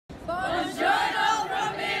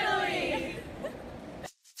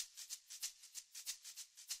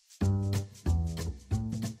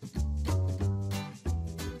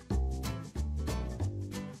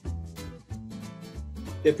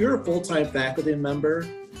if you're a full-time faculty member,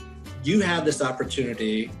 you have this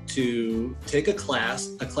opportunity to take a class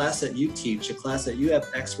that you teach, a class that you have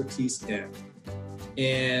expertise in,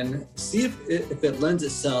 and see if it lends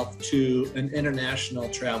itself to an international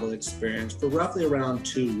travel experience for roughly around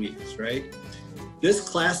 2 weeks, right? This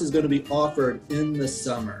class is going to be offered in the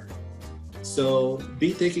summer. So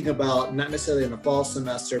be thinking about not necessarily in the fall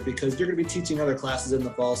semester, because you're going to be teaching other classes in the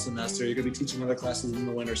fall semester. You're going to be teaching other classes in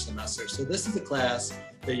the winter semester. So this is a class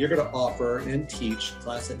that you're going to offer and teach, a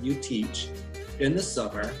class that you teach in the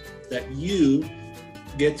summer, that you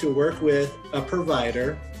get to work with a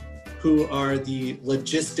provider who are the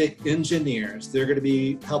logistic engineers. They're going to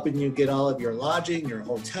be helping you get all of your lodging, your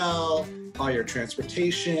hotel, all your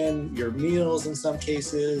transportation, your meals in some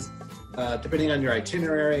cases, depending on your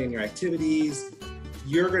itinerary and your activities.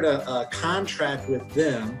 You're going to contract with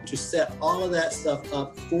them to set all of that stuff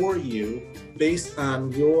up for you based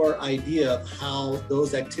on your idea of how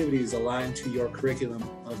those activities align to your curriculum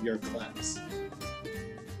of your class.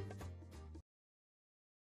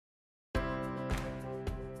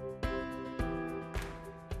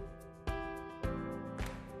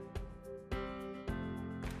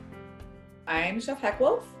 I'm Chef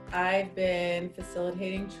Heckwolf. I've been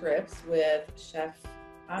facilitating trips with Chef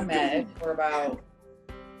Ahmed for about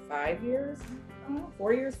 5 years,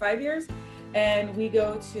 4 years, 5 years. And we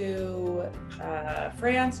go to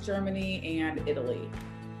France, Germany, and Italy.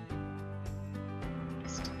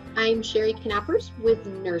 I'm Sherry Knoppers with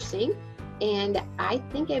nursing, and I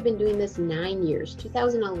think I've been doing this 9 years.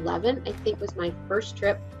 2011, I think, was my first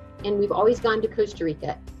trip, and we've always gone to Costa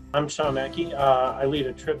Rica. I'm Sean Mackey. I lead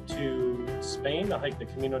a trip to Spain to hike the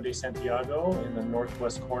Camino de Santiago in the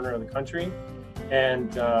northwest corner of the country.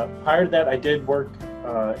 And prior to that, I did work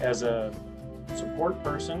as a support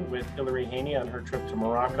person with Hillary Haney on her trip to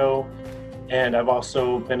Morocco. And I've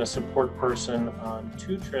also been a support person on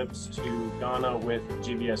 2 trips to Ghana with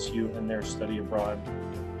GVSU and their study abroad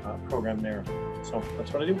program there. So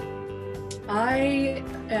that's what I do. I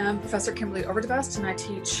am Professor Kimberly Overdevest, and I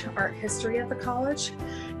teach art history at the college.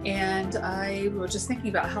 And I was just thinking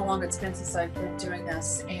about how long it's been since I've been doing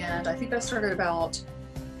this. And I think I started about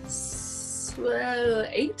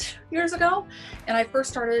 8 years ago. And I first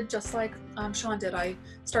started just like Sean did. I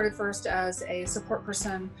started first as a support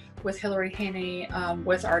person with Hillary Haney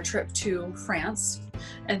with our trip to France.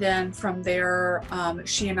 And then from there,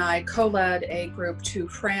 she and I co-led a group to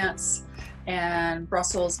France and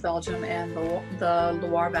Brussels, Belgium, and the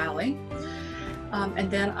Loire Valley. And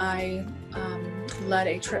then I led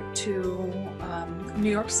a trip to New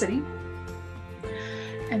York City.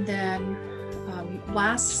 And then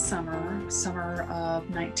last summer of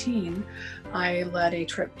 19, I led a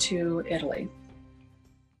trip to Italy.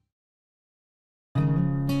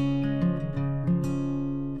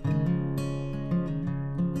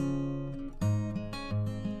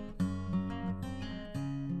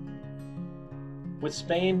 With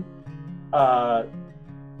Spain,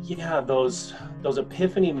 yeah, those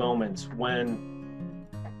epiphany moments when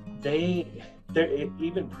they're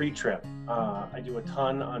even pre-trip. I do a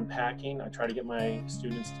ton unpacking. I try to get my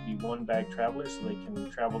students to be one-bag travelers so they can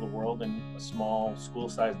travel the world in a small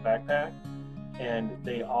school-sized backpack, and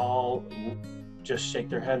they all just shake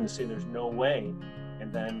their head and say there's no way.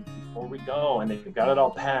 And then before we go and they've got it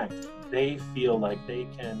all packed, they feel like they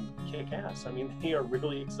can kick ass. I mean, they are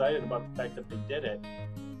really excited about the fact that they did it.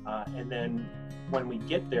 And then when we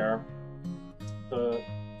get there, the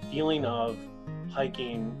feeling of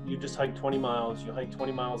hiking, you just hike 20 miles, you hike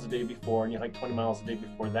 20 miles a day before, and you hike 20 miles a day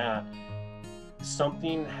before that,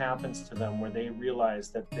 something happens to them where they realize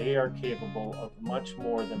that they are capable of much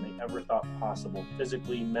more than they ever thought possible,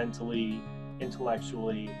 physically, mentally,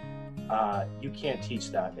 intellectually. You can't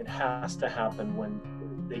teach that. It has to happen when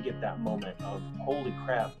they get that moment of, holy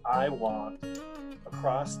crap, I walked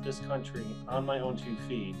across this country on my own 2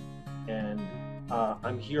 feet, and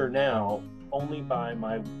I'm here now only by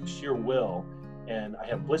my sheer will, and I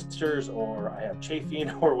have blisters or I have chafing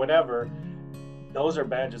or whatever. Those are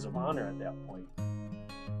badges of honor at that point.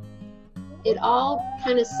 It all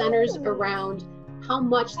kind of centers around how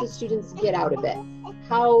much the students get out of it,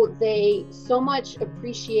 how they so much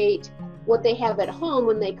appreciate what they have at home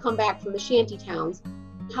when they come back from the shanty towns,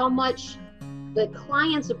 how much the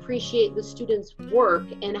clients appreciate the students' work,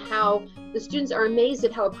 and how the students are amazed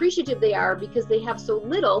at how appreciative they are because they have so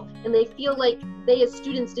little and they feel like they as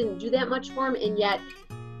students didn't do that much for them, and yet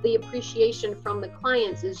the appreciation from the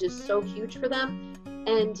clients is just so huge for them.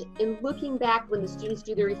 And in looking back when the students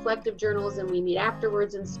do their reflective journals and we meet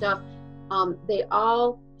afterwards and stuff, they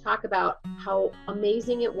all talk about how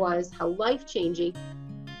amazing it was, how life-changing.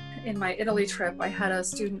 In my Italy trip, I had a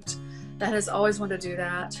student that has always wanted to do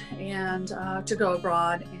that and to go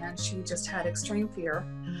abroad, and she just had extreme fear.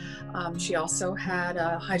 She also had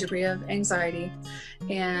a high degree of anxiety,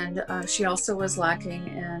 and she also was lacking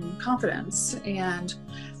in confidence,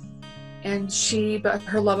 but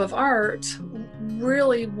her love of art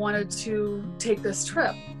really wanted to take this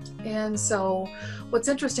trip. And so what's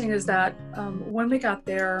interesting is that when we got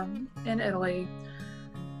there in Italy,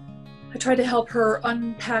 I tried to help her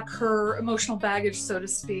unpack her emotional baggage, so to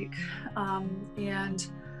speak. And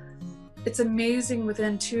it's amazing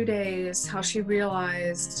within 2 days how she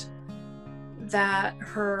realized that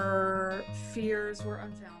her fears were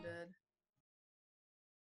unfounded.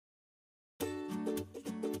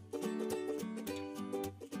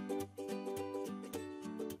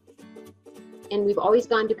 And we've always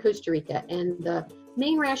gone to Costa Rica. And the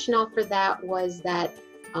main rationale for that was that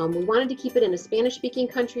we wanted to keep it in a Spanish-speaking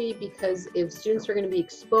country, because if students are going to be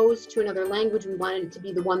exposed to another language, we wanted it to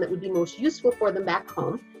be the one that would be most useful for them back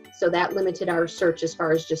home. So that limited our search as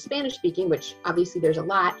far as just Spanish-speaking, which obviously there's a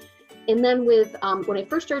lot. And then with when I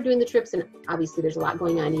first started doing the trips, and obviously there's a lot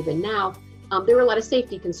going on even now, there were a lot of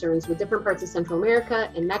safety concerns with different parts of Central America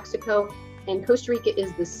and Mexico. And Costa Rica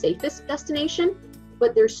is the safest destination,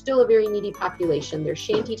 but there's still a very needy population. There's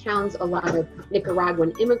shanty towns, a lot of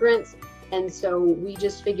Nicaraguan immigrants. And so we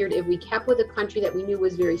just figured if we kept with a country that we knew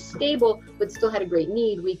was very stable, but still had a great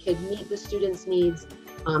need, we could meet the students' needs,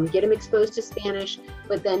 get them exposed to Spanish,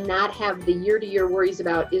 but then not have the year-to-year worries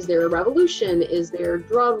about, is there a revolution? Is there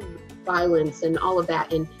drug violence and all of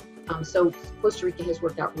that? And so Costa Rica has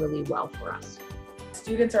worked out really well for us.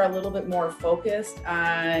 Students are a little bit more focused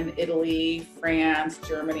on Italy, France,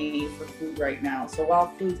 Germany for food right now. So while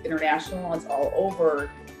food's international, it's all over,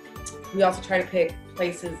 we also try to pick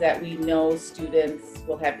places that we know students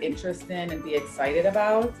will have interest in and be excited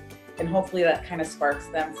about. And hopefully that kind of sparks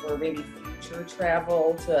them for maybe future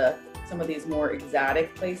travel to some of these more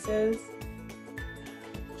exotic places.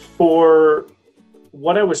 For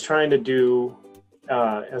what I was trying to do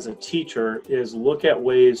as a teacher is look at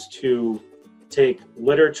ways to take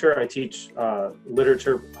literature. I teach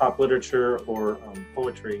literature, pop literature, or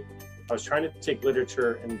poetry. I was trying to take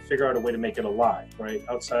literature and figure out a way to make it alive, right?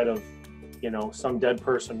 Outside of, some dead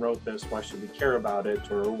person wrote this, why should we care about it?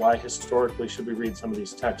 Or why historically should we read some of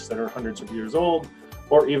these texts that are hundreds of years old?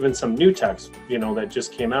 Or even some new texts, that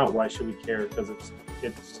just came out, why should we care? Because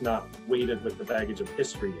it's not weighted with the baggage of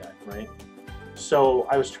history yet, right? So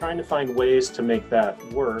I was trying to find ways to make that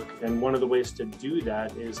work. And one of the ways to do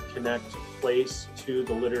that is connect place to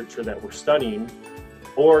the literature that we're studying,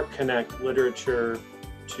 or connect literature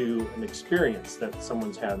to an experience that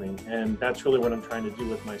someone's having. And that's really what I'm trying to do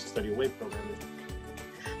with my Study Away program.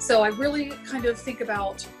 So I really kind of think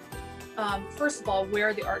about, first of all, where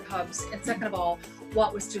are the art hubs? And second of all,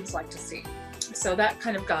 what would students like to see? So that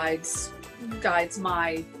kind of guides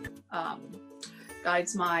my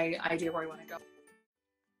idea where I want to go.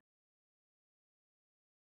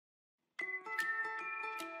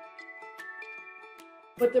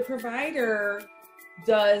 But the provider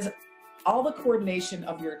does all the coordination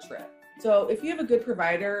of your trip. So if you have a good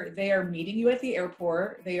provider, they are meeting you at the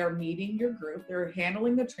airport, they are meeting your group, they're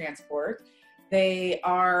handling the transport, they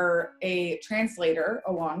are a translator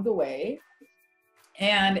along the way,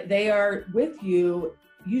 and they are with you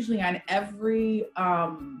usually on every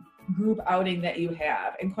group outing that you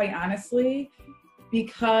have. And quite honestly,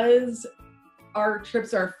 because our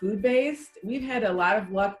trips are food-based, we've had a lot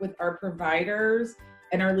of luck with our providers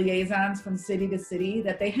and our liaisons from city to city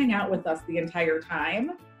that they hang out with us the entire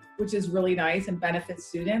time, which is really nice and benefits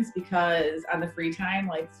students, because on the free time,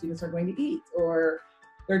 like, students are going to eat or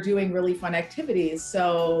they're doing really fun activities.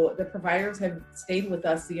 So the providers have stayed with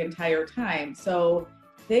us the entire time. So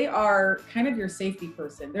they are kind of your safety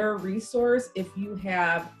person. They're a resource if you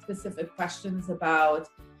have specific questions about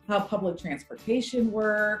how public transportation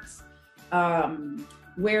works,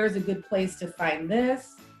 where is a good place to find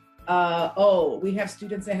this? We have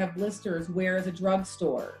students that have blisters, where is a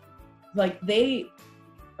drugstore? Like, they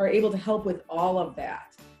are able to help with all of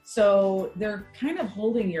that. So they're kind of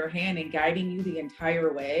holding your hand and guiding you the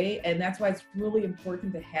entire way. And that's why it's really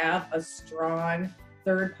important to have a strong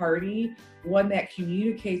third party, one that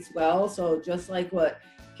communicates well. So just like what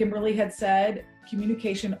Kimberly had said,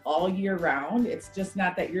 communication all year round. It's just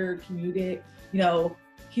not that you're communicating,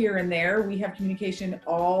 here and there. We have communication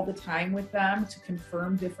all the time with them to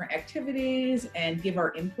confirm different activities and give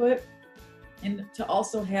our input, and to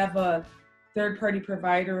also have a third-party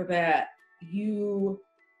provider that you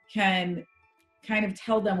can kind of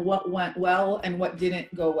tell them what went well and what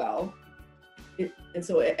didn't go well. And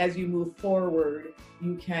so as you move forward,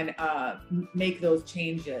 you can make those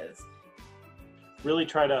changes. really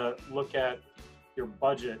try to look at your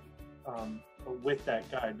budget with that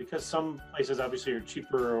guide, because some places obviously are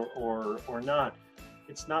cheaper or not.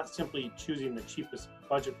 It's not simply choosing the cheapest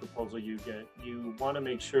budget proposal you get. You want to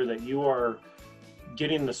make sure that you are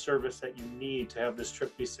getting the service that you need to have this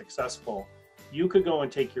trip be successful. You could go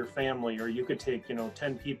and take your family, or you could take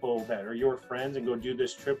 10 people that are your friends and go do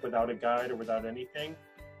this trip without a guide or without anything,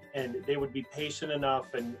 and they would be patient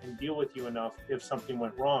enough and deal with you enough if something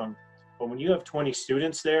went wrong. But when you have 20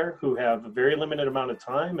 students there who have a very limited amount of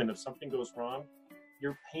time, and if something goes wrong,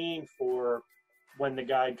 you're paying for, when the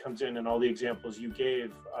guide comes in and all the examples you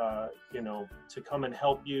gave, to come and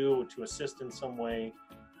help you, to assist in some way.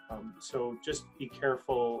 So just be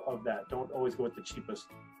careful of that. Don't always go with the cheapest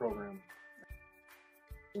program.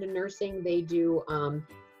 In nursing, they do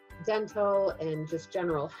dental and just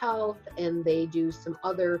general health, and they do some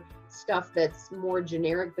other stuff that's more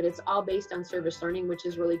generic, but it's all based on service learning, which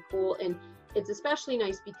is really cool. And it's especially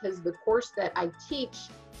nice because the course that I teach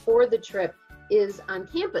for the trip is on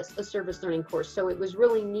campus, a service learning course. So it was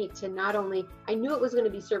really neat to not only, I knew it was going to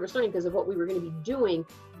be service learning because of what we were going to be doing,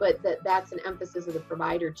 but that's an emphasis of the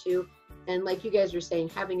provider too. And like you guys were saying,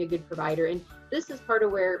 having a good provider. And this is part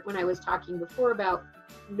of where, when I was talking before about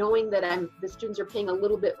knowing that the students are paying a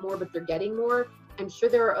little bit more, but they're getting more. I'm sure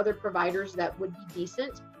there are other providers that would be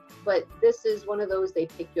decent, but this is one of those, they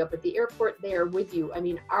pick you up at the airport, they are with you. I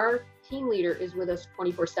mean, our team leader is with us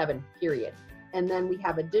 24/7, period. And then we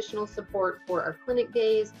have additional support for our clinic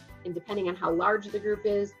days, and depending on how large the group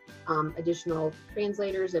is, additional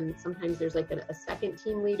translators, and sometimes there's like a second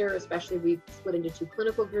team leader, especially we've split into 2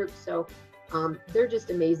 clinical groups. So they're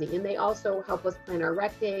just amazing. And they also help us plan our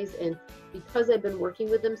rec days. And because I've been working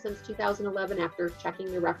with them since 2011, after checking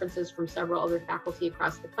the references from several other faculty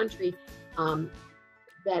across the country,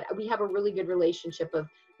 that we have a really good relationship of,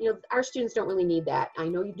 our students don't really need that. I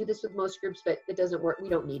know you do this with most groups, but it doesn't work. We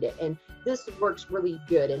don't need it. And this works really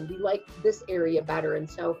good. And we like this area better. And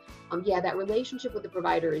so, that relationship with the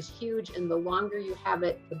provider is huge. And the longer you have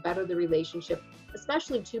it, the better the relationship,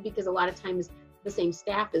 especially too, because a lot of times the same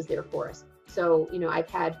staff is there for us. So, I've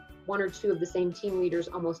had 1 or 2 of the same team leaders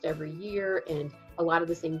almost every year, and a lot of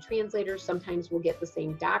the same translators. Sometimes we'll get the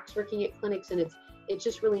same docs working at clinics, and it's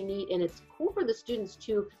just really neat. And it's cool for the students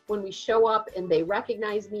too, when we show up and they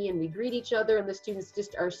recognize me and we greet each other, and the students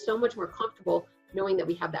just are so much more comfortable knowing that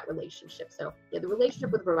we have that relationship. So yeah, the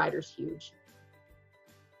relationship with the provider is huge.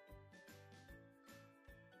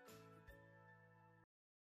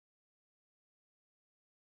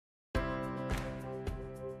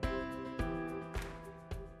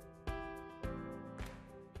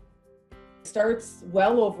 Starts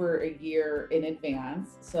well over a year in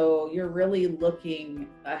advance. So you're really looking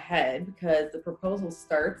ahead, because the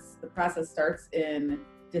process starts in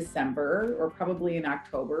December, or probably in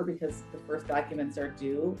October, because the first documents are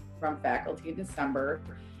due from faculty in December.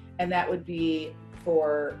 And that would be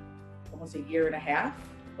for almost a year and a half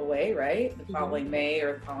away, right? The following May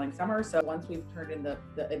or the following summer. So once we've turned in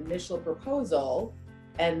the initial proposal,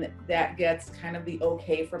 and that gets kind of the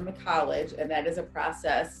okay from the college, and that is a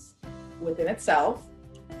process within itself,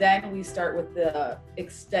 then we start with the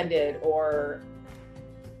extended or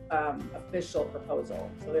official proposal.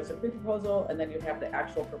 So there's a pre-proposal, and then you have the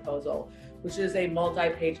actual proposal, which is a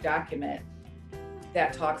multi-page document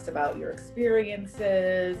that talks about your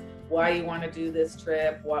experiences, why you want to do this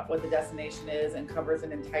trip, what the destination is, and covers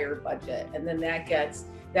an entire budget. And then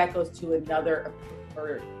that goes to another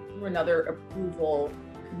approval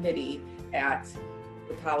committee at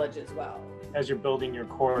the college as well. As you're building your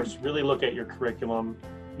course, really look at your curriculum,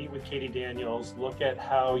 meet with Katie Daniels, look at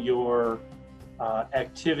how your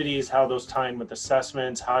activities, how those tie in with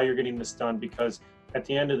assessments, how you're getting this done, because at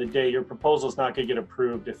the end of the day, your proposal is not going to get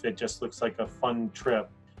approved if it just looks like a fun trip.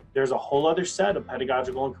 There's a whole other set of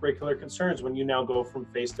pedagogical and curricular concerns when you now go from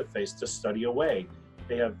face-to-face to study away.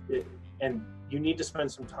 And you need to spend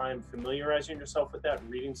some time familiarizing yourself with that,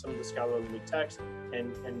 reading some of the scholarly text,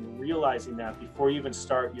 and realizing that before you even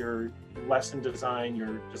start your lesson design,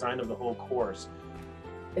 your design of the whole course.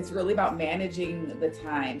 It's really about managing the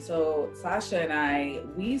time. So Sasha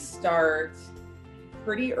and we start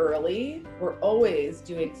pretty early. We're always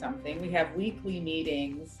doing something. We have weekly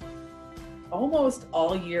meetings almost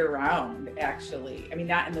all year round, actually. I mean,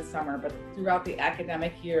 not in the summer, but throughout the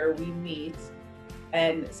academic year, we meet.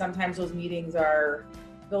 And sometimes those meetings are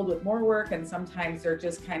filled with more work, and sometimes they're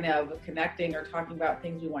just kind of connecting or talking about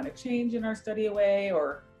things we want to change in our study away,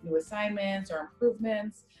 or new assignments or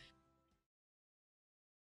improvements.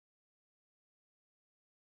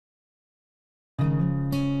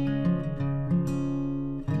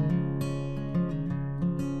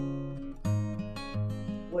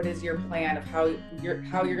 what is your plan of how you're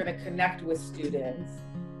going to connect with students.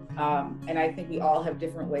 And I think we all have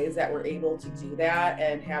different ways that we're able to do that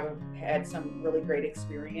and have had some really great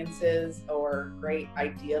experiences or great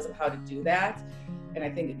ideas of how to do that. And I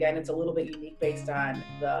think, again, it's a little bit unique based on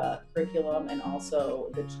the curriculum and also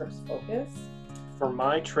the trip's focus. For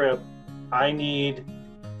my trip, I need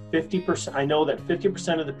 50%. I know that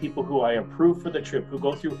 50% of the people who I approve for the trip, who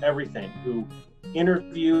go through everything, who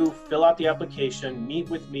interview, fill out the application, meet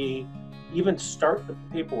with me, even start the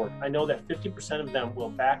paperwork, I know that 50% of them will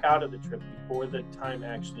back out of the trip before the time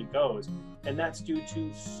actually goes. And that's due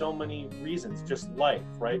to so many reasons, just life,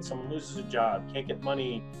 right? Someone loses a job, can't get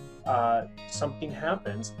money, something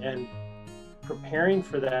happens, and preparing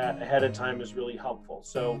for that ahead of time is really helpful.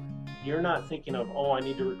 So you're not thinking of, oh, I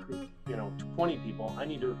need to recruit, 20 people, I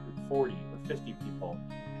need to recruit 40 or 50 people.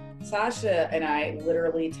 Sasha and I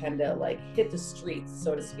literally tend to hit the streets,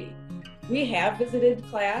 so to speak. We have visited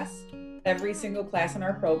every single class in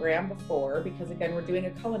our program before, because again, we're doing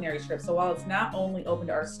a culinary trip. So while it's not only open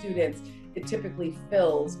to our students, it typically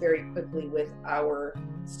fills very quickly with our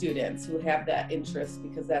students who have that interest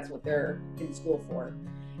because that's what they're in school for.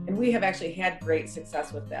 And we have actually had great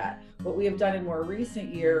success with that. What we have done in more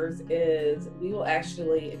recent years is we will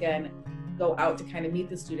actually, again, go out to kind of meet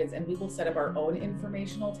the students, and we will set up our own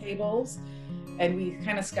informational tables. And we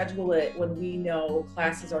kind of schedule it when we know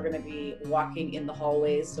classes are going to be walking in the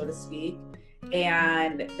hallways, so to speak.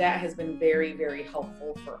 And that has been very, very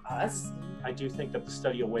helpful for us. I do think that the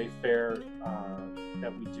Study Away Fair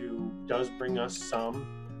that we do does bring us some,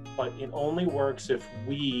 but it only works if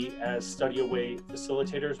we as Study Away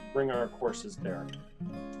facilitators bring our courses there.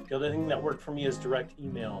 The other thing that worked for me is direct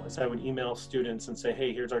email. Is I would email students and say,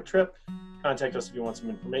 hey, here's our trip. Contact us if you want some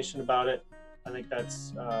information about it. I think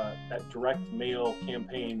that's that direct mail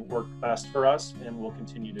campaign worked best for us, and we'll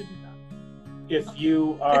continue to do that. If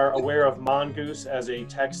you are aware of Mongoose as a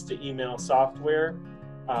text-to-email software,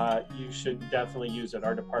 you should definitely use it.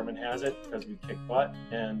 Our department has it because we kick butt,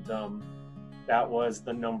 and that was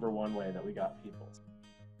the #1 way that we got people.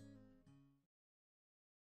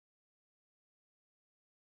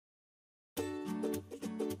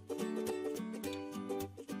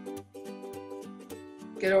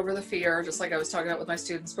 Get over the fear, just like I was talking about with my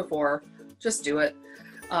students before. Just do it.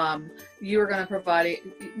 You are going to provide,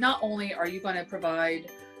 not only are you going to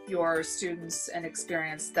provide your students an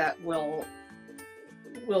experience that will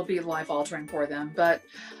be life-altering for them, but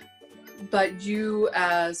you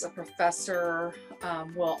as a professor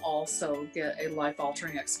will also get a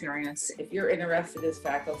life-altering experience. If you're interested as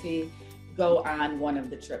faculty, go on one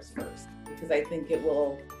of the trips first, because I think it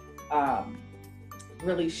will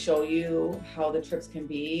really show you how the trips can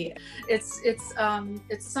be. It's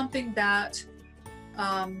something that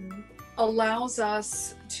allows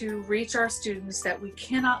us to reach our students that we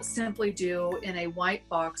cannot simply do in a white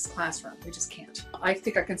box classroom. We just can't. I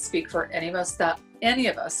think I can speak for any of us that any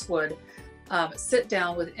of us would sit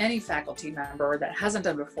down with any faculty member that hasn't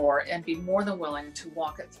done before and be more than willing to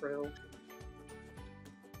walk it through.